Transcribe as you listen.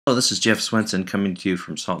Hello, this is Jeff Swenson coming to you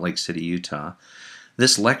from Salt Lake City, Utah.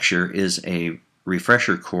 This lecture is a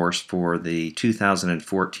refresher course for the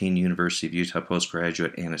 2014 University of Utah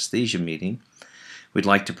Postgraduate Anesthesia meeting. We'd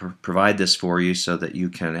like to provide this for you so that you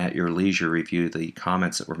can, at your leisure, review the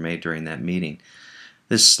comments that were made during that meeting.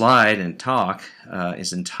 This slide and talk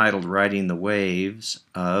is entitled Riding the Waves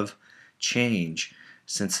of Change,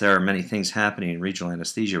 since there are many things happening in regional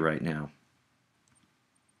anesthesia right now.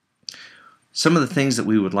 Some of the things that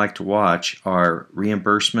we would like to watch are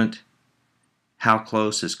reimbursement. How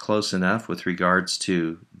close is close enough with regards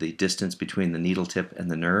to the distance between the needle tip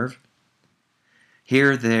and the nerve?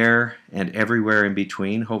 Here, there, and everywhere in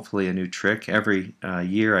between, hopefully a new trick. Every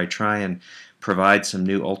year I try and provide some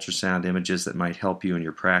new ultrasound images that might help you in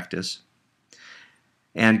your practice.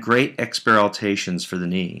 And great experaltations for the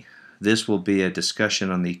knee. This will be a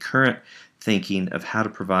discussion on the current thinking of how to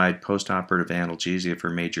provide postoperative analgesia for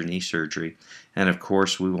major knee surgery. And of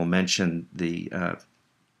course, we will mention the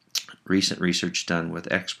recent research done with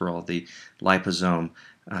Exparel, the liposome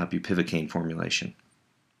bupivacaine formulation.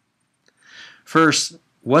 First,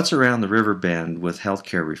 what's around the river bend with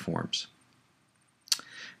healthcare reforms?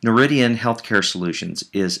 Noridian Healthcare Solutions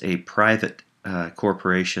is a private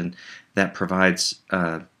corporation that provides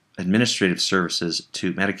administrative services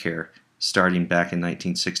to Medicare starting back in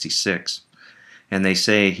 1966. And they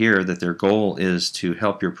say here that their goal is to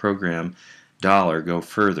help your program dollar go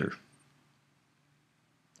further.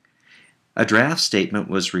 A draft statement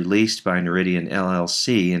was released by Noridian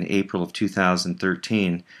LLC in April of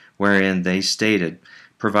 2013, wherein they stated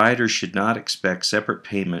providers should not expect separate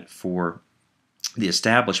payment for the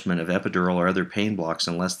establishment of epidural or other pain blocks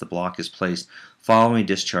unless the block is placed following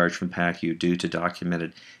discharge from PACU due to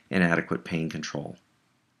documented inadequate pain control.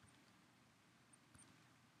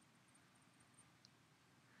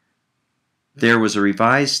 There was a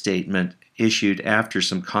revised statement issued after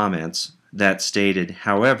some comments that stated,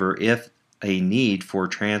 however, if a need for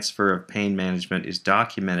transfer of pain management is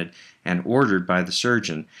documented and ordered by the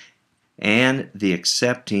surgeon, and the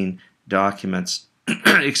accepting documents,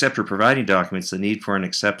 acceptor providing documents, the need for an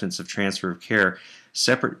acceptance of transfer of care,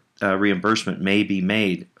 separate reimbursement may be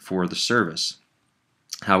made for the service.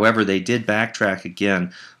 However, they did backtrack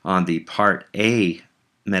again on the Part A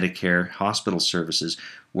Medicare hospital services,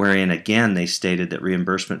 wherein again they stated that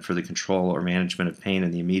reimbursement for the control or management of pain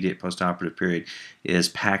in the immediate postoperative period is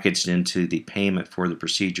packaged into the payment for the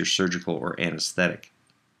procedure, surgical or anesthetic.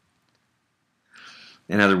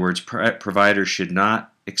 In other words, providers should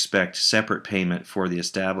not expect separate payment for the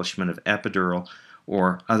establishment of epidural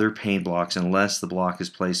or other pain blocks unless the block is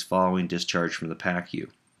placed following discharge from the PACU.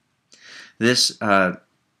 This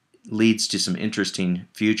leads to some interesting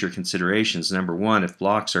future considerations. Number one, if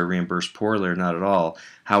blocks are reimbursed poorly or not at all,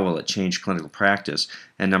 how will it change clinical practice?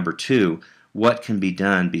 And number two, what can be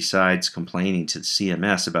done besides complaining to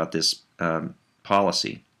CMS about this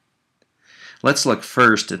policy? Let's look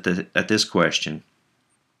first at this question.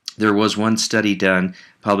 There was one study done,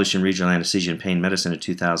 published in Regional Anesthesia and Pain Medicine in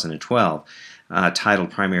 2012,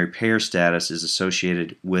 titled Primary Payer Status is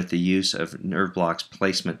Associated with the Use of Nerve Blocks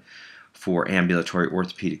Placement for Ambulatory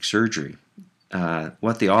Orthopedic Surgery.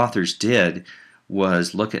 What the authors did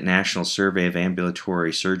was look at National Survey of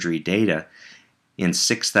Ambulatory Surgery data in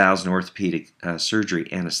 6,000 orthopedic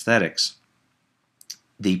surgery anesthetics.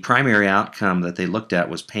 The primary outcome that they looked at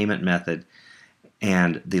was payment method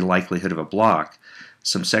and the likelihood of a block.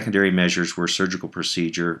 Some secondary measures were surgical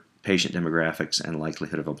procedure, patient demographics, and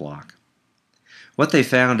likelihood of a block. What they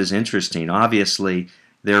found is interesting. Obviously,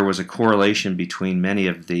 there was a correlation between many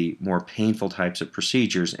of the more painful types of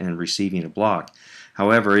procedures and receiving a block.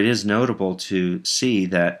 However, it is notable to see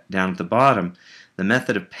that down at the bottom, the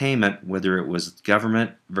method of payment, whether it was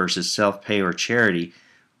government versus self-pay or charity,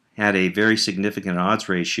 had a very significant odds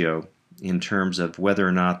ratio in terms of whether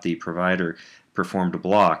or not the provider performed a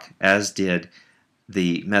block, as did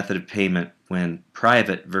the method of payment when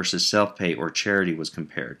private versus self-pay or charity was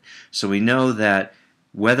compared. So we know that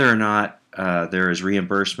whether or not there is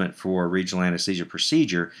reimbursement for regional anesthesia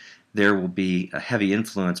procedure, there will be a heavy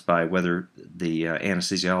influence by whether the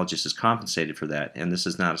anesthesiologist is compensated for that, and this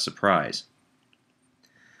is not a surprise.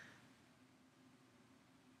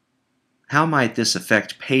 How might this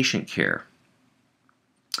affect patient care?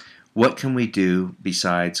 What can we do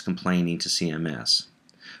besides complaining to CMS?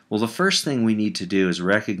 Well, the first thing we need to do is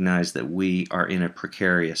recognize that we are in a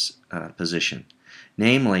precarious position.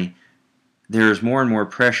 Namely, there is more and more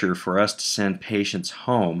pressure for us to send patients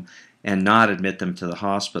home and not admit them to the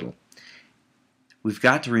hospital. We've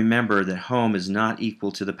got to remember that home is not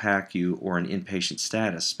equal to the PACU or an inpatient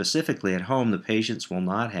status. Specifically, at home, the patients will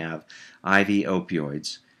not have IV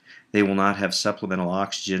opioids. They will not have supplemental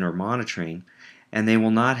oxygen or monitoring, and they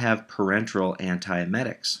will not have parenteral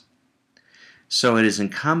antiemetics. So it is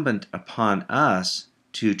incumbent upon us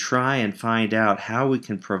to try and find out how we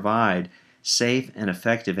can provide safe and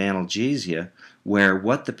effective analgesia where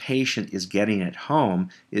what the patient is getting at home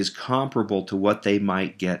is comparable to what they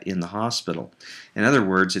might get in the hospital. In other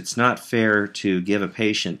words, it's not fair to give a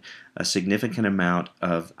patient a significant amount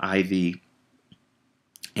of IV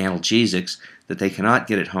analgesics that they cannot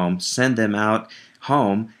get at home, send them out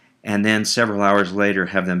home, and then several hours later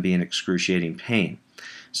have them be in excruciating pain.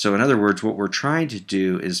 So in other words, what we're trying to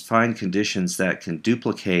do is find conditions that can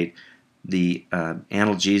duplicate the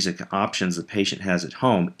analgesic options the patient has at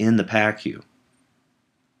home in the PACU.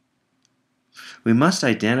 We must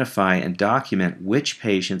identify and document which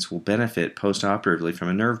patients will benefit postoperatively from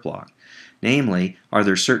a nerve block. Namely, are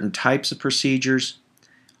there certain types of procedures?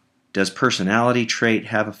 Does personality trait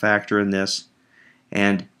have a factor in this?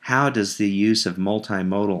 And how does the use of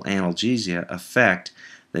multimodal analgesia affect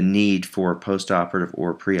the need for postoperative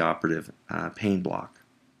or preoperative pain block?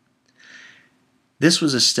 This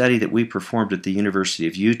was a study that we performed at the University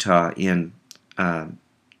of Utah in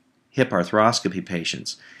hip arthroscopy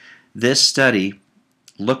patients. This study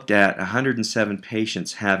looked at 107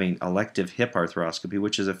 patients having elective hip arthroscopy,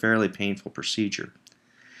 which is a fairly painful procedure.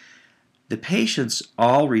 The patients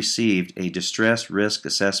all received a distress risk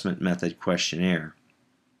assessment method questionnaire,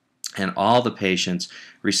 and all the patients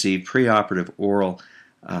received preoperative oral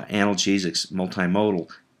analgesics multimodal,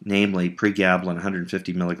 namely pregabalin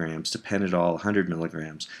 150 milligrams, tapentadol 100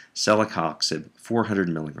 milligrams, celecoxib 400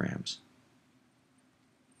 milligrams.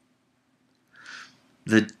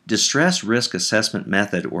 The Distress Risk Assessment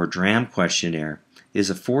Method, or DRAM questionnaire, is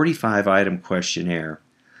a 45-item questionnaire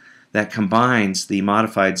that combines the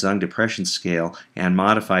Modified Zung Depression Scale and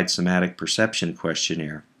Modified Somatic Perception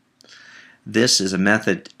Questionnaire. This is a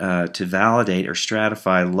method to validate or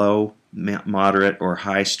stratify low, moderate, or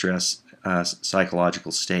high stress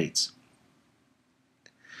psychological states.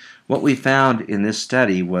 What we found in this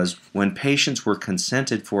study was when patients were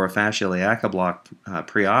consented for a fascial iliaca block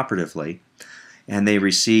preoperatively, and they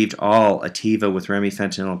received all Ativa with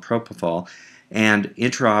remifentanil and propofol, and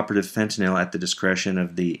intraoperative fentanyl at the discretion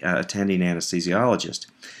of the attending anesthesiologist.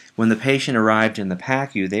 When the patient arrived in the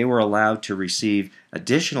PACU, they were allowed to receive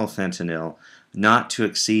additional fentanyl not to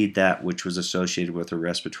exceed that which was associated with a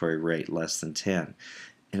respiratory rate less than 10.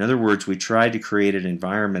 In other words, we tried to create an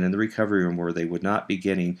environment in the recovery room where they would not be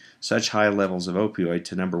getting such high levels of opioid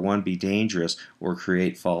to, number one, be dangerous or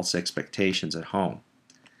create false expectations at home.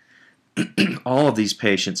 All of these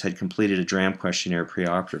patients had completed a DRAM questionnaire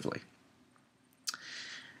preoperatively.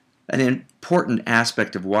 An important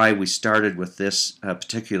aspect of why we started with this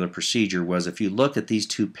particular procedure was if you look at these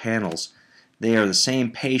two panels, they are the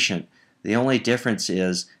same patient. The only difference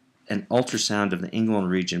is an ultrasound of the inguinal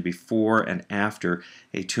region before and after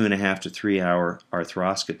a 2.5 to 3 hour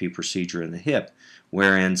arthroscopy procedure in the hip,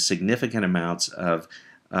 wherein significant amounts of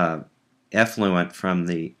effluent from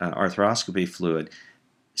the arthroscopy fluid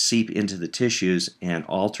seep into the tissues and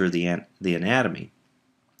alter the anatomy.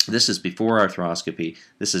 This is before arthroscopy.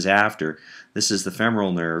 This is after. This is the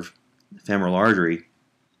femoral nerve, femoral artery.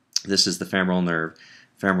 This is the femoral nerve,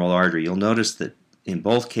 femoral artery. You'll notice that in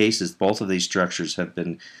both cases, both of these structures have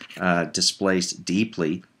been displaced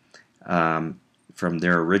deeply from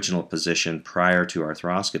their original position prior to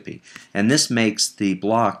arthroscopy. And this makes the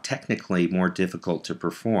block technically more difficult to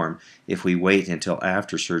perform if we wait until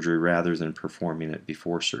after surgery rather than performing it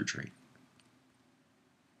before surgery.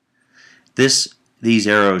 These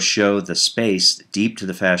arrows show the space deep to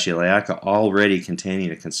the fascia iliaca already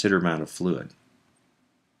containing a considerable amount of fluid.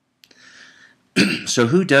 So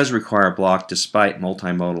who does require a block despite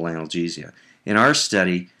multimodal analgesia? In our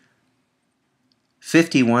study,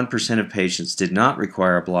 51% of patients did not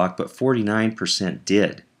require a block, but 49%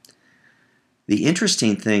 did. The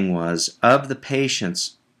interesting thing was, of the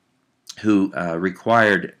patients who of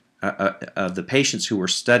the patients who were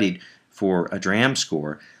studied for a DRAM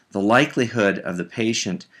score, the likelihood of the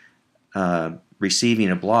patient receiving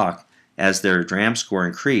a block as their DRAM score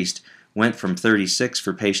increased went from 36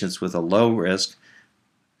 for patients with a low risk,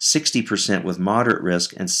 60% with moderate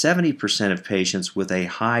risk, and 70% of patients with a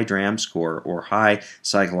high DRAM score or high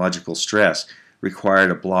psychological stress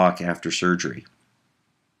required a block after surgery.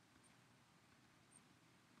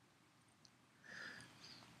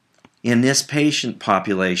 In this patient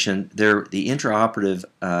population, the intraoperative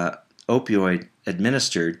opioid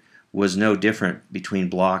administered was no different between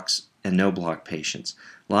blocks and no block patients.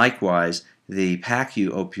 Likewise, the PACU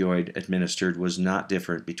opioid administered was not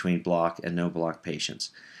different between block and no block patients.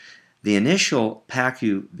 The initial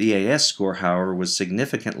PACU VAS score, however, was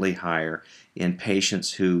significantly higher in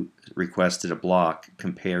patients who requested a block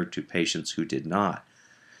compared to patients who did not.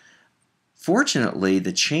 Fortunately,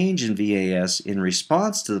 the change in VAS in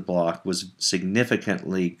response to the block was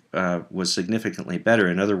significantly better.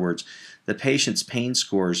 In other words, the patient's pain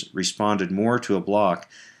scores responded more to a block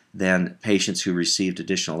than patients who received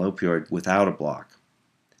additional opioid without a block.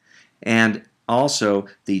 And also,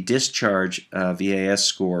 the discharge VAS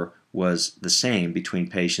score was the same between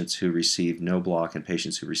patients who received no block and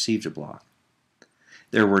patients who received a block.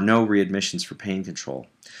 There were no readmissions for pain control.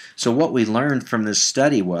 So what we learned from this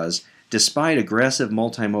study was, despite aggressive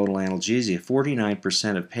multimodal analgesia,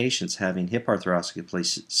 49% of patients having hip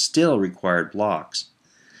arthroscopy still required blocks.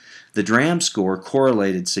 The DRAM score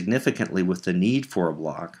correlated significantly with the need for a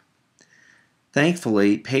block.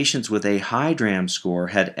 Thankfully, patients with a high DRAM score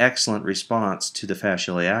had excellent response to the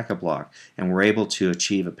fascial-iliaca block and were able to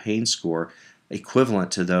achieve a pain score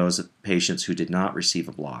equivalent to those of patients who did not receive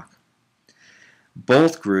a block.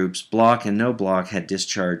 Both groups, block and no block, had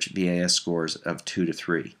discharge VAS scores of 2 to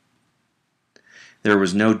 3. There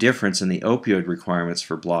was no difference in the opioid requirements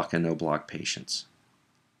for block and no block patients.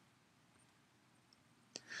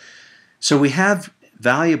 So we have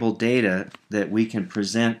valuable data that we can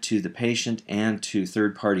present to the patient and to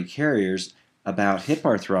third-party carriers about hip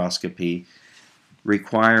arthroscopy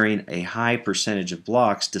requiring a high percentage of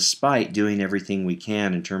blocks despite doing everything we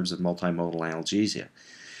can in terms of multimodal analgesia.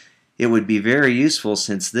 It would be very useful,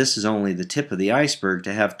 since this is only the tip of the iceberg,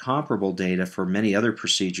 to have comparable data for many other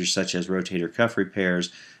procedures such as rotator cuff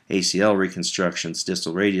repairs, ACL reconstructions,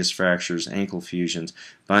 distal radius fractures, ankle fusions,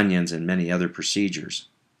 bunions, and many other procedures.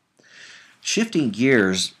 Shifting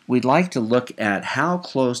gears, we'd like to look at how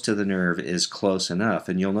close to the nerve is close enough,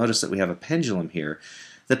 and you'll notice that we have a pendulum here.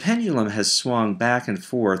 The pendulum has swung back and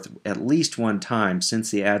forth at least one time since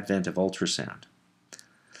the advent of ultrasound.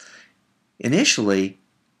 Initially,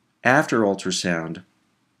 after ultrasound,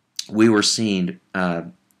 we were seeing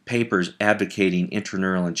papers advocating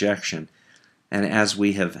intraneural injection, and as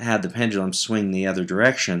we have had the pendulum swing the other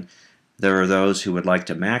direction, there are those who would like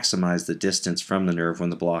to maximize the distance from the nerve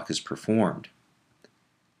when the block is performed.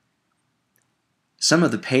 Some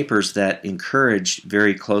of the papers that encouraged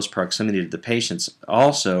very close proximity to the patients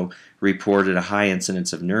also reported a high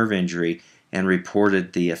incidence of nerve injury and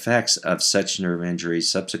reported the effects of such nerve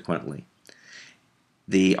injuries subsequently.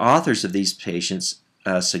 The authors of these patients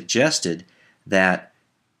suggested that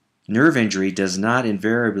nerve injury does not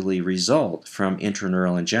invariably result from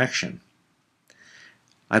intraneural injection.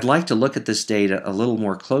 I'd like to look at this data a little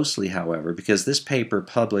more closely, however, because this paper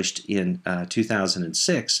published in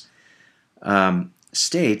 2006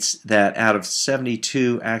 states that out of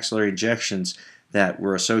 72 axillary injections that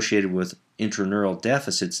were associated with intraneural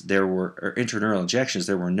deficits, intraneural injections,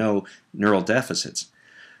 there were no neural deficits.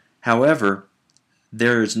 However,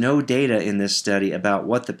 there is no data in this study about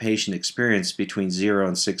what the patient experienced between 0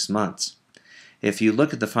 and 6 months. If you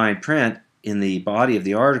look at the fine print, in the body of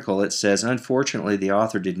the article, it says, unfortunately, the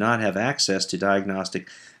author did not have access to diagnostic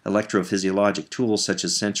electrophysiologic tools such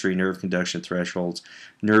as sensory nerve conduction thresholds,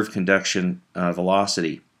 nerve conduction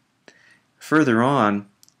velocity. Further on,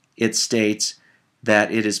 it states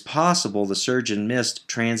that it is possible the surgeon missed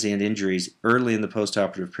transient injuries early in the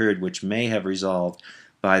postoperative period, which may have resolved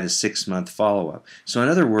by the 6-month follow-up. So in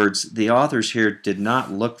other words, the authors here did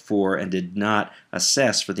not look for and did not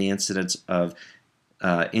assess for the incidence of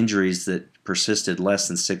injuries that persisted less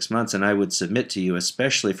than 6 months, and I would submit to you,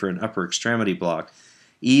 especially for an upper extremity block,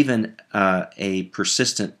 even a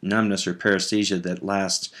persistent numbness or paresthesia that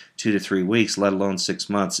lasts 2 to 3 weeks, let alone 6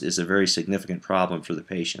 months, is a very significant problem for the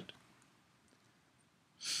patient.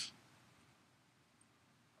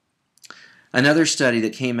 Another study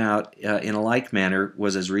that came out in a like manner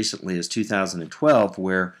was as recently as 2012,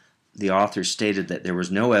 where the authors stated that there was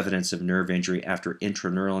no evidence of nerve injury after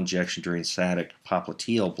intraneural injection during sciatic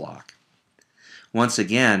popliteal block. Once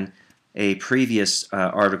again, a previous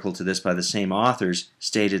article to this by the same authors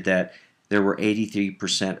stated that there were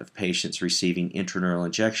 83% of patients receiving intraneural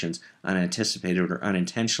injections unanticipated or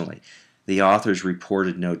unintentionally. The authors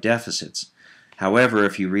reported no deficits. However,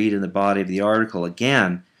 if you read in the body of the article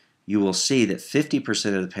again, you will see that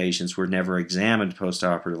 50% of the patients were never examined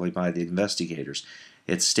postoperatively by the investigators.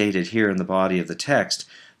 It's stated here in the body of the text.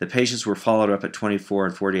 The patients were followed up at 24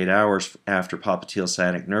 and 48 hours after popliteal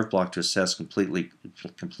sciatic nerve block to assess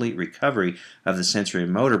complete recovery of the sensory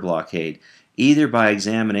and motor blockade, either by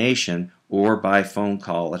examination or by phone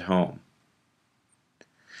call at home.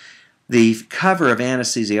 The cover of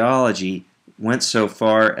anesthesiology went so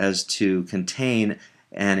far as to contain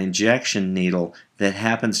an injection needle that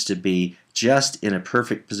happens to be just in a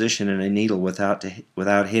perfect position in a needle without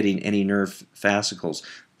hitting any nerve fascicles,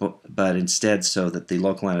 but instead so that the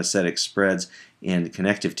local anesthetic spreads in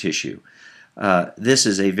connective tissue. This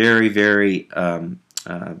is a very, very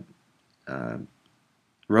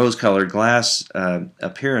rose-colored glass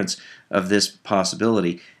appearance of this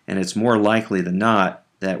possibility, and it's more likely than not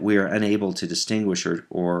that we are unable to distinguish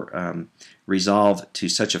or resolve to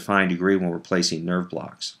such a fine degree when we're placing nerve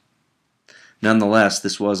blocks. Nonetheless,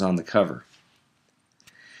 this was on the cover.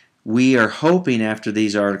 We are hoping after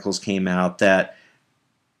these articles came out that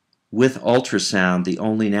with ultrasound, the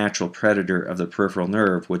only natural predator of the peripheral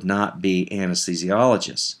nerve would not be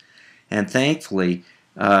anesthesiologists. And thankfully,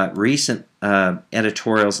 recent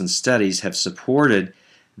editorials and studies have supported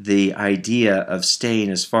the idea of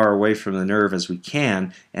staying as far away from the nerve as we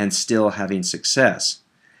can and still having success.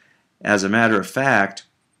 As a matter of fact,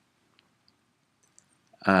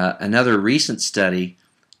 another recent study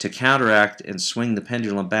to counteract and swing the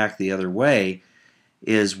pendulum back the other way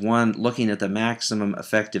is one looking at the maximum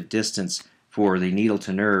effective distance for the needle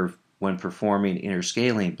to nerve when performing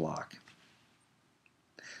interscalene block.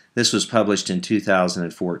 This was published in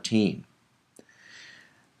 2014.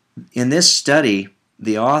 In this study,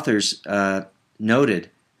 the authors noted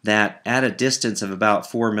that at a distance of about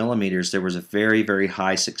 4 millimeters, there was a very, very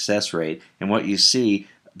high success rate. And what you see,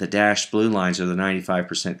 the dashed blue lines, are the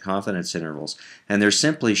 95% confidence intervals. And they're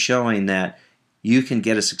simply showing that you can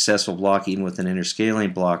get a successful block even with an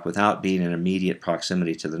interscalene block without being in immediate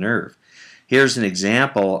proximity to the nerve. Here's an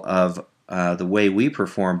example of the way we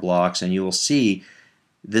perform blocks, and you will see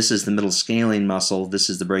this is the middle scalene muscle, this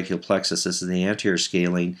is the brachial plexus, this is the anterior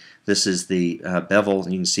scalene, this is the bevel,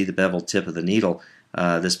 and you can see the bevel tip of the needle,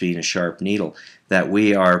 this being a sharp needle, that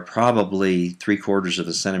we are probably 3/4 of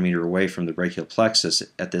a centimeter away from the brachial plexus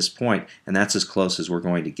at this point, and that's as close as we're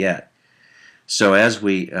going to get. So as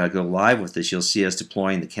we go live with this, you'll see us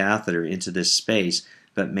deploying the catheter into this space,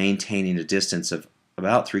 but maintaining a distance of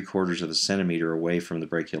about 3/4 of a centimeter away from the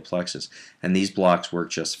brachial plexus, and these blocks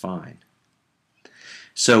work just fine.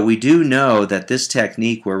 So we do know that this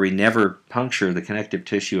technique, where we never puncture the connective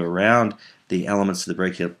tissue around the elements of the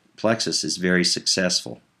brachial plexus, is very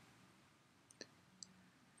successful.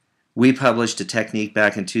 We published a technique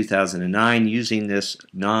back in 2009 using this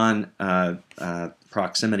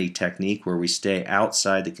non-proximity technique where we stay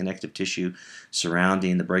outside the connective tissue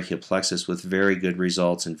surrounding the brachial plexus with very good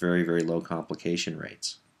results and very, very low complication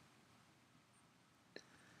rates.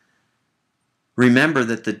 Remember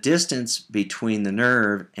that the distance between the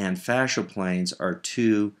nerve and fascial planes are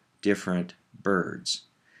two different birds.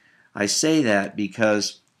 I say that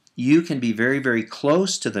because you can be very, very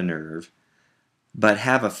close to the nerve but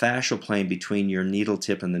have a fascial plane between your needle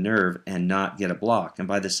tip and the nerve and not get a block. And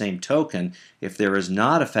by the same token, if there is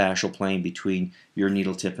not a fascial plane between your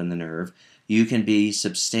needle tip and the nerve, you can be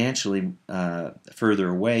substantially further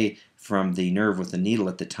away from the nerve with the needle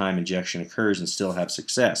at the time injection occurs and still have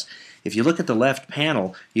success. If you look at the left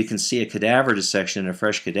panel, you can see a cadaver dissection, a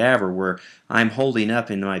fresh cadaver, where I'm holding up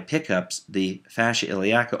in my pickups the fascia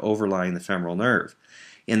iliaca overlying the femoral nerve.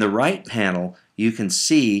 In the right panel, you can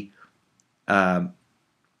see that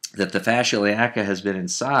the fascia iliaca has been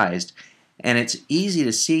incised, and it's easy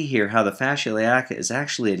to see here how the fascia iliaca is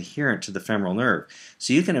actually adherent to the femoral nerve.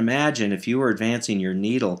 So you can imagine if you were advancing your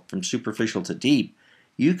needle from superficial to deep,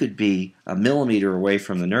 you could be a millimeter away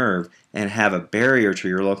from the nerve and have a barrier to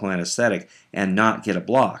your local anesthetic and not get a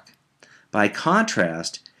block. By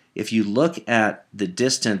contrast, if you look at the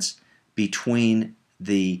distance between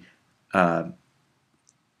the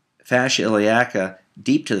fascia iliaca,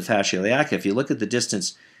 deep to the fascia iliaca, if you look at the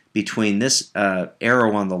distance between this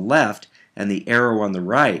arrow on the left and the arrow on the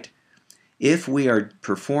right, if we are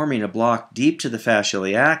performing a block deep to the fascia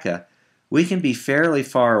iliaca, we can be fairly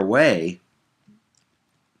far away.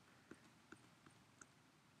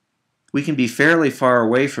 We can be fairly far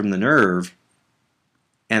away from the nerve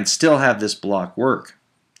and still have this block work.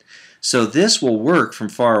 So this will work from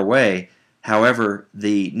far away. However,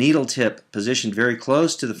 the needle tip positioned very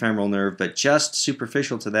close to the femoral nerve but just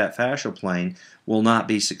superficial to that fascial plane will not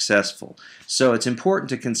be successful. So it's important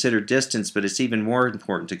to consider distance, but it's even more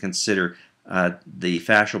important to consider the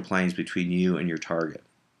fascial planes between you and your target.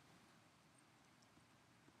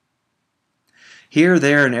 Here,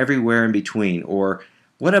 there, and everywhere in between. Or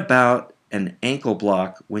what about an ankle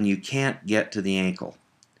block when you can't get to the ankle?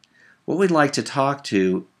 What we'd like to talk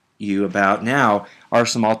to you about now are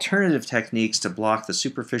some alternative techniques to block the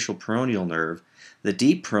superficial peroneal nerve, the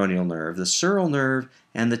deep peroneal nerve, the sural nerve,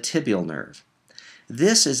 and the tibial nerve.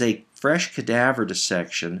 This is a fresh cadaver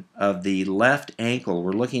dissection of the left ankle.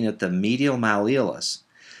 We're looking at the medial malleolus.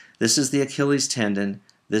 This is the Achilles tendon.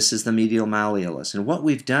 This is the medial malleolus. And what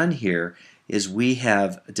we've done here is we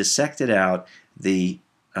have dissected out the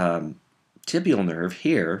tibial nerve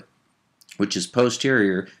here, which is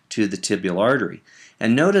posterior to the tibial artery.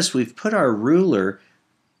 And notice we've put our ruler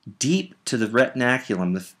deep to the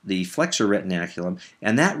retinaculum, the flexor retinaculum,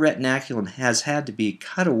 and that retinaculum has had to be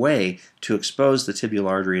cut away to expose the tibial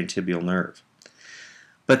artery and tibial nerve.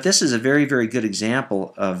 But this is a very, very good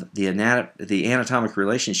example of the anatomic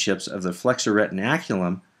relationships of the flexor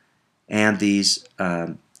retinaculum and these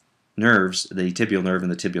nerves, the tibial nerve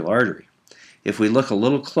and the tibial artery. If we look a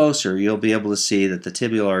little closer, you'll be able to see that the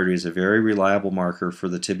tibial artery is a very reliable marker for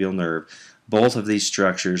the tibial nerve. Both of these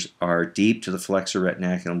structures are deep to the flexor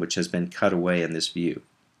retinaculum, which has been cut away in this view.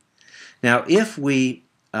 Now, if we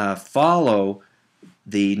follow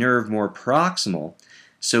the nerve more proximal,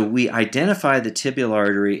 so we identify the tibial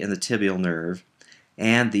artery and the tibial nerve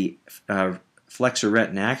and the flexor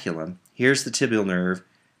retinaculum. Here's the tibial nerve,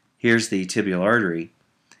 here's the tibial artery,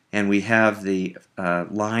 and we have the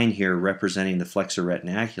line here representing the flexor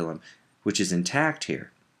retinaculum, which is intact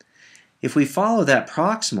here. If we follow that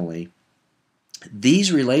proximally,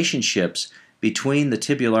 these relationships between the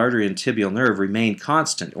tibial artery and tibial nerve remain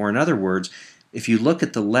constant, or in other words, if you look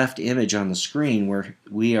at the left image on the screen where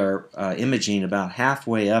we are imaging about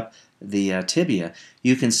halfway up the tibia,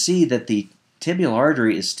 you can see that the tibial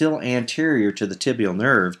artery is still anterior to the tibial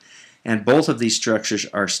nerve, and both of these structures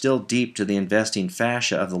are still deep to the investing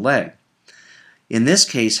fascia of the leg. In this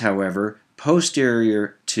case, however,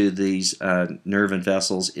 posterior to these nerve and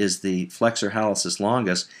vessels is the flexor hallucis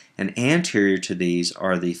longus, and anterior to these is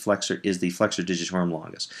the flexor digitorum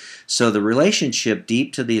longus. So the relationship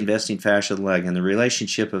deep to the investing fascia of the leg and the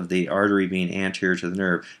relationship of the artery being anterior to the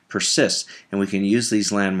nerve persists, and we can use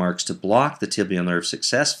these landmarks to block the tibial nerve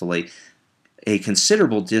successfully a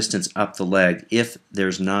considerable distance up the leg if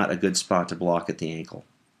there's not a good spot to block at the ankle.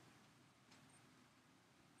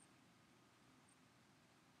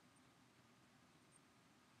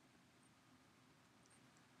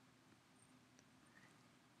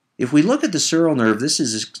 If we look at the sural nerve, this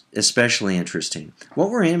is especially interesting.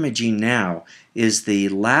 What we're imaging now is the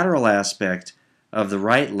lateral aspect of the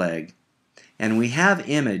right leg, and we have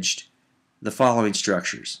imaged the following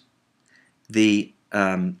structures. The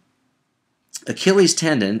Achilles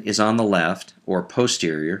tendon is on the left, or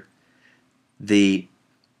posterior. The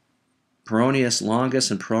peroneus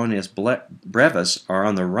longus and peroneus brevis are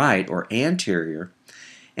on the right, or anterior.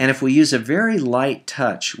 And if we use a very light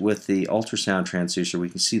touch with the ultrasound transducer, we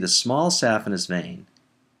can see the small saphenous vein,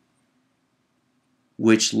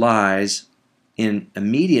 which lies in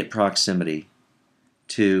immediate proximity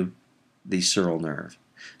to the sural nerve.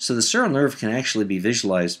 So the sural nerve can actually be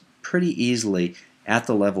visualized pretty easily at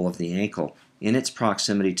the level of the ankle in its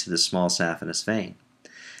proximity to the small saphenous vein.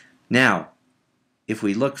 Now, if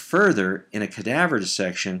we look further in a cadaver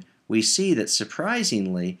dissection, we see that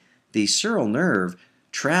surprisingly the sural nerve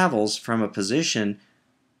travels from a position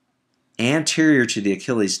anterior to the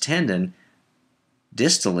Achilles tendon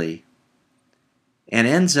distally and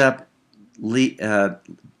ends up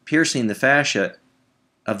piercing the fascia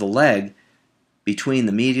of the leg between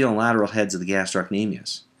the medial and lateral heads of the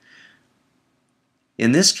gastrocnemius.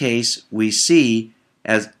 In this case, we see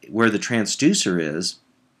where the transducer is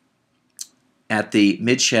at the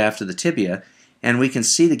midshaft of the tibia, and we can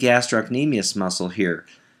see the gastrocnemius muscle here.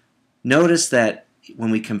 Notice that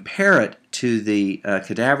when we compare it to the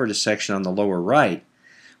cadaver dissection on the lower right,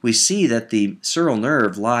 we see that the sural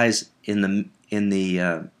nerve lies in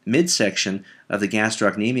the midsection of the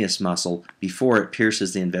gastrocnemius muscle before it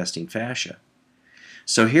pierces the investing fascia.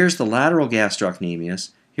 So here's the lateral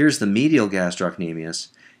gastrocnemius, here's the medial gastrocnemius,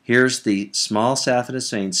 here's the small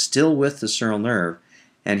saphenous vein still with the sural nerve,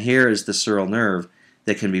 and here is the sural nerve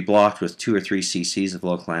that can be blocked with 2 or 3 cc's of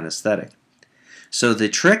local anesthetic. So the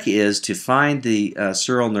trick is to find the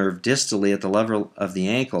sural nerve distally at the level of the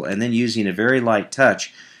ankle, and then using a very light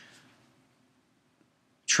touch,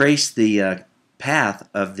 trace the path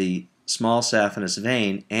of the small saphenous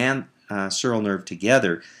vein and sural nerve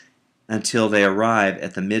together until they arrive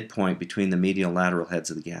at the midpoint between the medial and lateral heads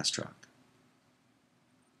of the gastroc.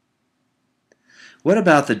 What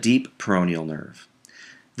about the deep peroneal nerve?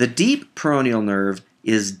 The deep peroneal nerve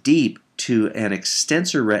is deep to an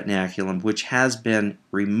extensor retinaculum which has been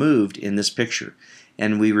removed in this picture.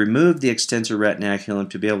 And we removed the extensor retinaculum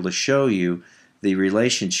to be able to show you the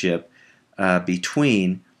relationship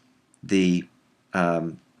between the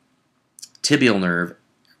tibial nerve,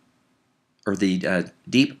 or the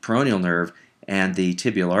deep peroneal nerve, and the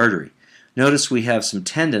tibial artery. Notice we have some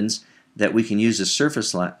tendons that we can use as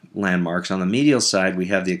surface landmarks. On the medial side, we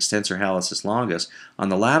have the extensor hallucis longus. On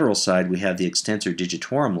the lateral side, we have the extensor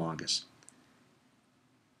digitorum longus.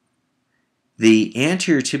 The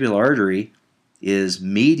anterior tibial artery is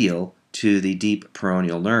medial to the deep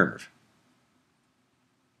peroneal nerve.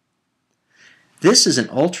 This is an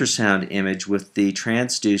ultrasound image with the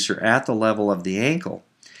transducer at the level of the ankle,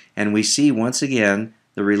 and we see once again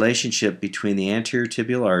the relationship between the anterior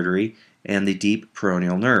tibial artery and the deep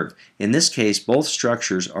peroneal nerve. In this case, both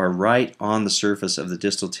structures are right on the surface of the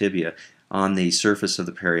distal tibia, on the surface of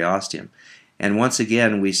the periosteum. And once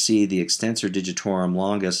again, we see the extensor digitorum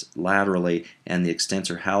longus laterally and the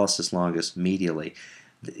extensor hallucis longus medially.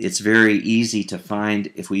 It's very easy to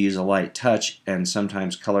find, if we use a light touch and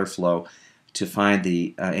sometimes color flow, to find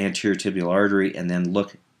the anterior tibial artery and then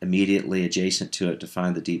look immediately adjacent to it to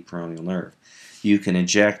find the deep peroneal nerve. You can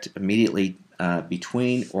inject immediately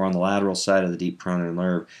between or on the lateral side of the deep peroneal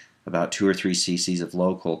nerve about 2 or 3 cc's of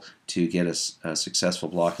local to get a successful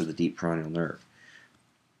block of the deep peroneal nerve.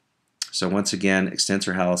 So once again,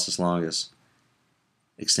 extensor hallucis longus,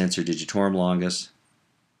 extensor digitorum longus,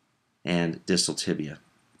 and distal tibia.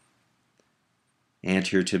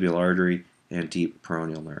 Anterior tibial artery and deep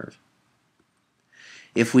peroneal nerve.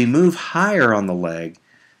 If we move higher on the leg,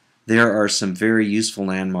 there are some very useful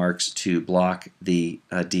landmarks to block the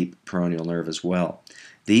deep peroneal nerve as well.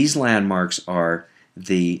 These landmarks are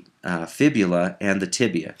the fibula and the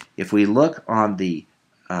tibia. If we look on the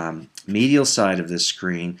medial side of this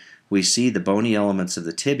screen, we see the bony elements of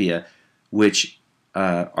the tibia, which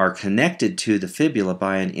are connected to the fibula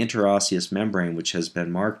by an interosseous membrane which has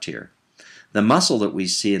been marked here. The muscle that we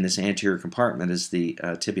see in this anterior compartment is the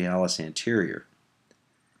tibialis anterior.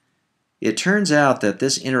 It turns out that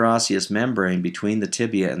this interosseous membrane between the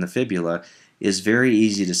tibia and the fibula is very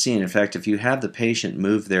easy to see. And in fact, if you have the patient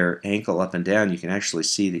move their ankle up and down, you can actually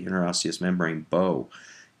see the interosseous membrane bow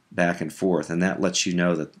back and forth, and that lets you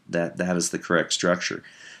know that is the correct structure.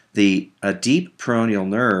 The deep peroneal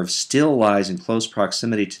nerve still lies in close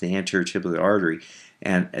proximity to the anterior tibial artery,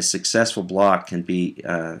 and a successful block can be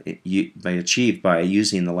achieved by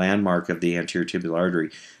using the landmark of the anterior tibial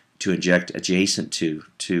artery to inject adjacent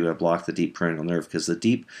to block the deep peroneal nerve, because the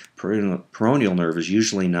deep peroneal nerve is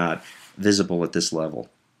usually not visible at this level.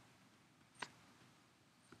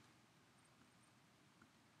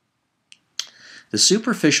 The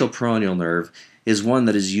superficial peroneal nerve is one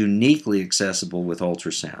that is uniquely accessible with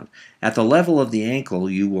ultrasound. At the level of the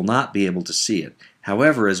ankle, you will not be able to see it.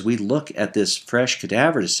 However, as we look at this fresh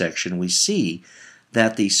cadaver dissection, we see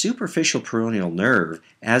that the superficial peroneal nerve,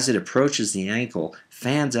 as it approaches the ankle,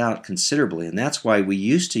 fans out considerably, and that's why we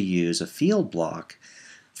used to use a field block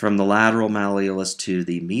from the lateral malleolus to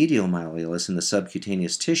the medial malleolus in the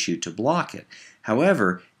subcutaneous tissue to block it.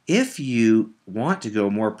 However, if you want to go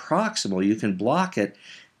more proximal, you can block it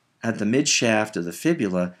at the midshaft of the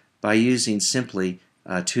fibula by using simply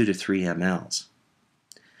 2 to 3 mLs.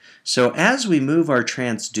 So as we move our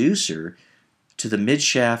transducer to the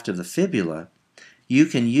midshaft of the fibula, you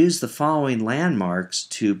can use the following landmarks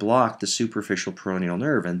to block the superficial peroneal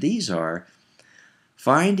nerve, and these are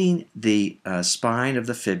finding the spine of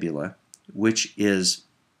the fibula, which is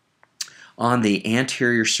on the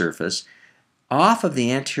anterior surface. Off of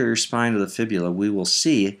the anterior spine of the fibula, we will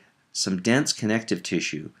see some dense connective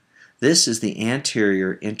tissue. This is the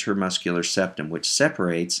anterior intermuscular septum, which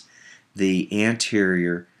separates the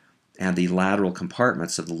anterior and the lateral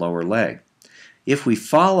compartments of the lower leg. If we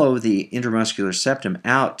follow the intermuscular septum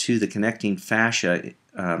out to the connecting fascia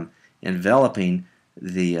enveloping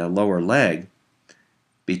the lower leg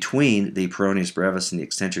between the peroneus brevis and the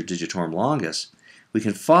extensor digitorum longus, we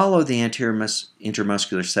can follow the anterior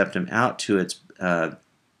intermuscular septum out to its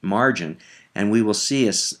margin, and we will see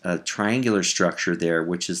a triangular structure there,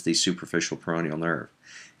 which is the superficial peroneal nerve.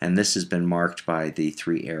 And this has been marked by the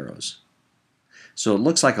 3 arrows. So it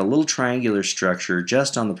looks like a little triangular structure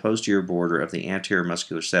just on the posterior border of the anterior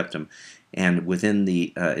muscular septum and within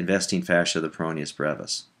the investing fascia of the peroneus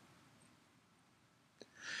brevis.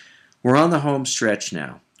 We're on the home stretch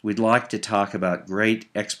now. We'd like to talk about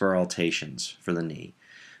great exparaltations for the knee.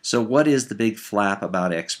 So what is the big flap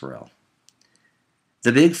about exparal?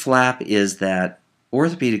 The big flap is that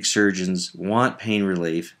orthopedic surgeons want pain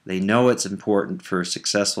relief. They know it's important for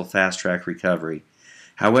successful fast-track recovery.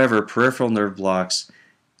 However, peripheral nerve blocks,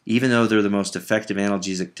 even though they're the most effective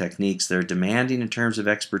analgesic techniques, they're demanding in terms of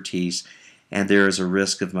expertise, and there is a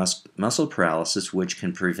risk of muscle paralysis, which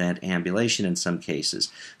can prevent ambulation in some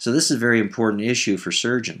cases. So this is a very important issue for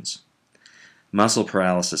surgeons, muscle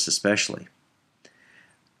paralysis especially.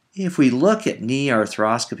 If we look at knee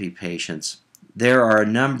arthroscopy patients, there are a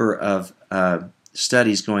number of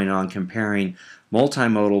studies going on comparing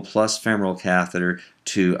multimodal plus femoral catheter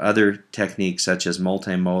to other techniques such as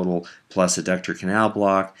multimodal plus adductor canal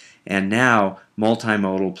block, and now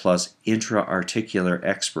multimodal plus intra-articular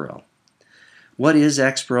Exparel. What is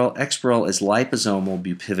Exparel? Exparel is liposomal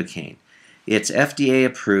bupivacaine. It's FDA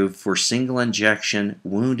approved for single injection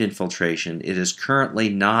wound infiltration. It is currently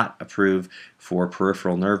not approved for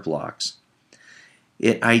peripheral nerve blocks.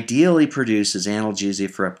 It ideally produces analgesia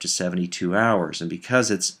for up to 72 hours, and because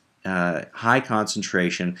it's high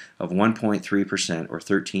concentration of 1.3% or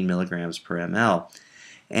 13 milligrams per ml,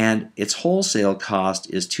 and its wholesale cost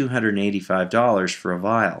is $285 for a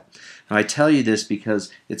vial. Now, I tell you this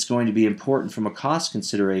because it's going to be important from a cost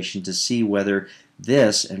consideration to see whether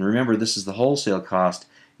this, and remember this is the wholesale cost,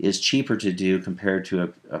 is cheaper to do compared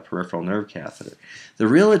to a peripheral nerve catheter. The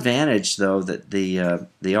real advantage, though, that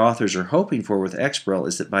the authors are hoping for with Exparel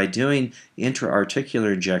is that by doing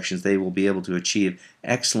intra-articular injections, they will be able to achieve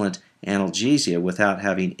excellent analgesia without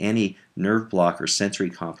having any nerve block or sensory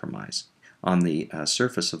compromise on the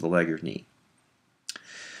surface of the leg or knee.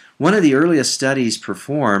 One of the earliest studies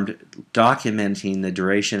performed documenting the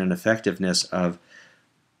duration and effectiveness of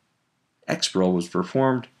Exparel was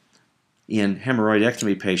performed in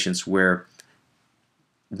hemorrhoidectomy patients where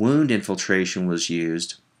wound infiltration was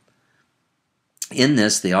used. In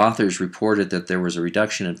this, the authors reported that there was a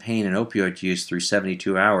reduction in pain and opioid use through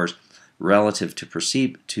 72 hours relative to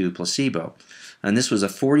placebo. And this was a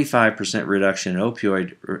 45% reduction in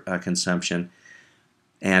opioid consumption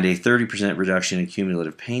and a 30% reduction in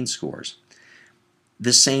cumulative pain scores.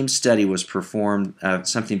 This same study was performed,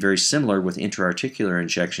 something very similar with intra-articular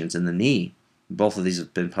injections in the knee. Both of these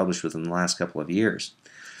have been published within the last couple of years.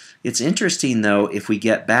 It's interesting, though, if we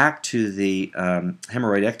get back to the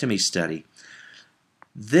hemorrhoidectomy study.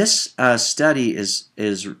 This study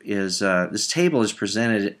this table is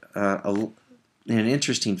presented in an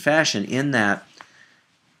interesting fashion in that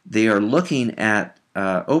they are looking at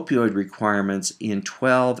opioid requirements in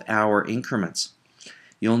 12-hour increments.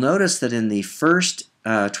 You'll notice that in the first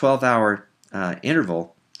 12-hour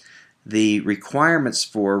interval, the requirements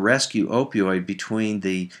for rescue opioid between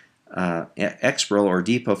the Exparel or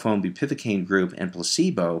depot foam bupivacaine group and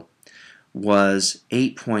placebo was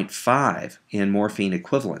 8.5 in morphine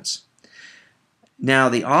equivalents. Now,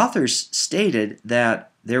 the authors stated that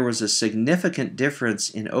there was a significant difference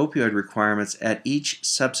in opioid requirements at each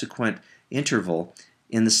subsequent interval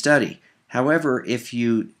in the study. However, if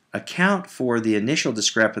you account for the initial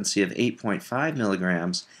discrepancy of 8.5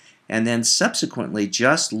 milligrams and then subsequently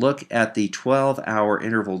just look at the 12-hour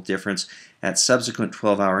interval difference at subsequent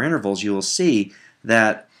 12-hour intervals, you will see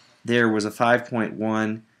that there was a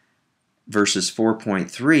 5.1 versus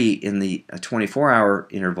 4.3 in the 24-hour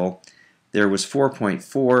interval. There was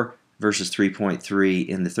 4.4 versus 3.3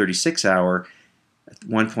 in the 36-hour,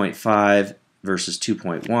 1.5 versus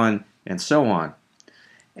 2.1, and so on.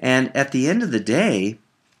 And at the end of the day,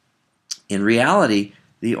 in reality,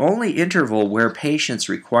 the only interval where patients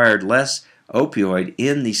required less opioid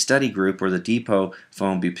in the study group or the depot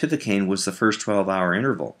foam bupivacaine was the first 12-hour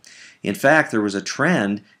interval. In fact, there was a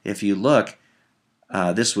trend, if you look,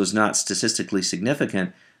 this was not statistically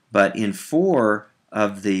significant, but in 4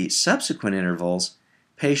 of the subsequent intervals,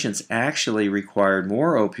 patients actually required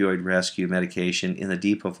more opioid rescue medication in the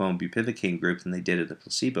depot foam bupivacaine group than they did in the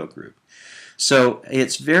placebo group. So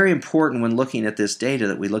it's very important when looking at this data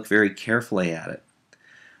that we look very carefully at it.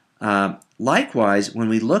 Likewise, when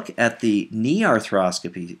we look at the knee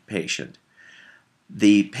arthroscopy patient,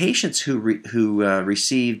 the patients who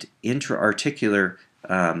received intra-articular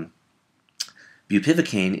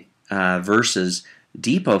bupivacaine versus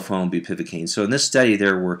depot foam bupivacaine. So in this study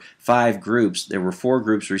there were 5 groups. There were 4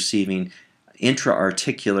 groups receiving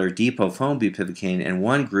intra-articular depot foam bupivacaine and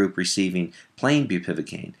 1 group receiving plain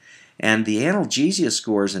bupivacaine. And the analgesia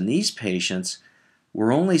scores in these patients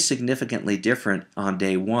were only significantly different on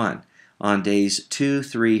day 1. On days 2,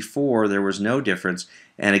 3, 4, there was no difference.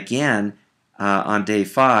 And again, on day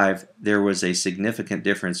 5, there was a significant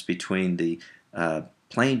difference between the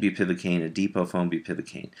plain bupivacaine and depot foam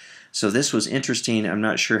bupivacaine. So this was interesting. I'm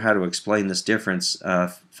not sure how to explain this difference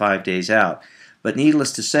 5 days out. But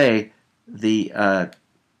needless to say, there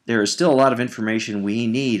is still a lot of information we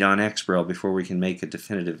need on Exparel before we can make a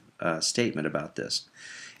definitive statement about this.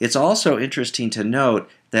 It's also interesting to note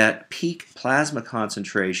that peak plasma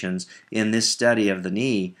concentrations in this study of the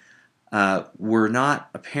knee were not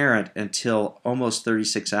apparent until almost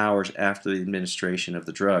 36 hours after the administration of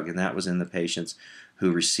the drug, and that was in the patients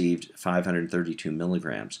who received 532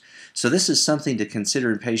 milligrams. So this is something to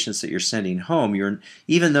consider in patients that you're sending home.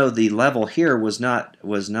 Even though the level here was not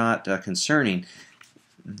concerning,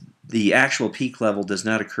 the actual peak level does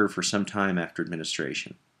not occur for some time after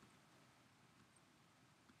administration.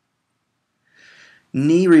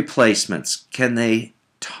 Knee replacements. Can they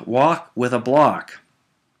walk with a block?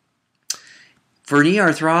 For knee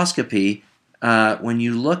arthroscopy, when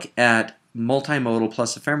you look at multimodal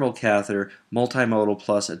plus a femoral catheter, multimodal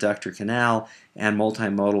plus adductor canal, and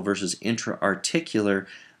multimodal versus intra-articular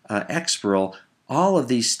expiral, all of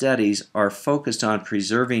these studies are focused on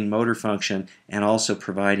preserving motor function and also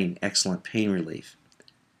providing excellent pain relief.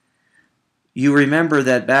 You remember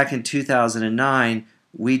that back in 2009,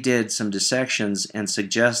 we did some dissections and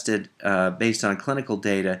suggested, based on clinical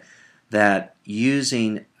data, that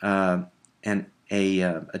using an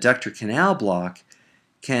adductor canal block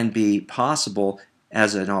can be possible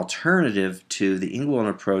as an alternative to the inguinal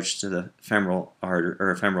approach to the femoral artery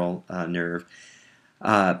or femoral nerve,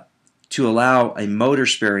 to allow a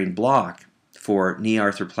motor-sparing block for knee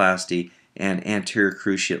arthroplasty and anterior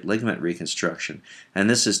cruciate ligament reconstruction. And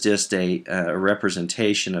this is just a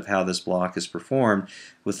representation of how this block is performed,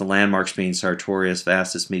 with the landmarks being sartorius,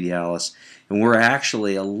 vastus medialis. And we're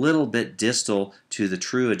actually a little bit distal to the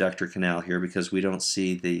true adductor canal here because we don't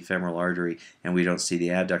see the femoral artery and we don't see the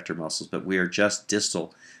adductor muscles, but we are just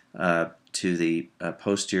distal to the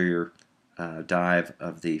posterior dive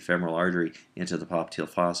of the femoral artery into the popliteal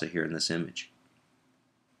fossa here in this image.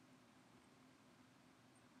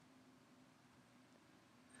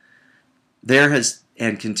 There has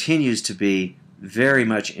and continues to be very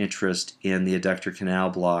much interest in the adductor canal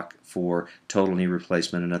block for total knee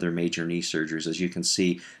replacement and other major knee surgeries. As you can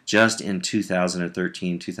see, just in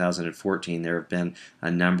 2013, 2014, there have been a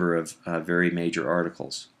number of very major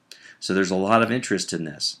articles. So there's a lot of interest in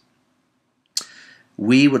this.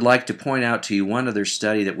 We would like to point out to you one other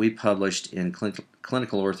study that we published in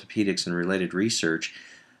Clinical Orthopedics and Related Research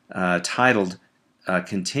titled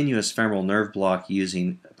Continuous Femoral Nerve Block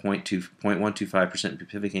Using 0.125%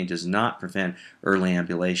 bupivacaine Does Not Prevent Early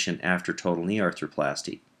Ambulation After Total Knee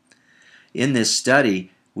Arthroplasty. In this study,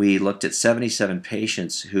 we looked at 77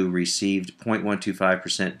 patients who received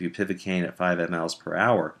 0.125% bupivacaine at 5 mL per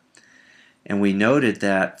hour. And we noted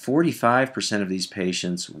that 45% of these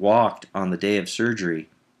patients walked on the day of surgery,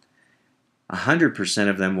 100%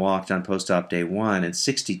 of them walked on post-op day 1, and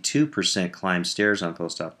 62% climbed stairs on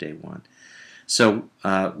post-op day 1. So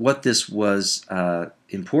what this was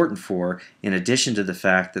important for, in addition to the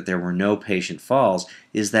fact that there were no patient falls,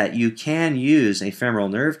 is that you can use a femoral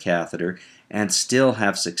nerve catheter and still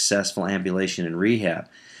have successful ambulation and rehab.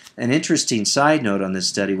 An interesting side note on this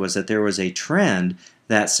study was that there was a trend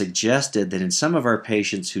that suggested that in some of our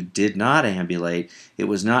patients who did not ambulate, it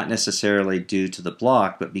was not necessarily due to the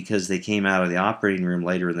block, but because they came out of the operating room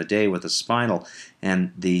later in the day with a spinal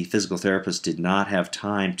and the physical therapist did not have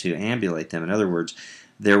time to ambulate them. In other words,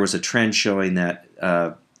 there was a trend showing that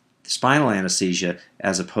spinal anesthesia,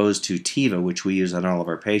 as opposed to TIVA, which we use on all of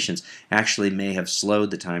our patients, actually may have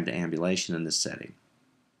slowed the time to ambulation in this setting.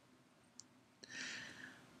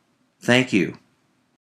 Thank you.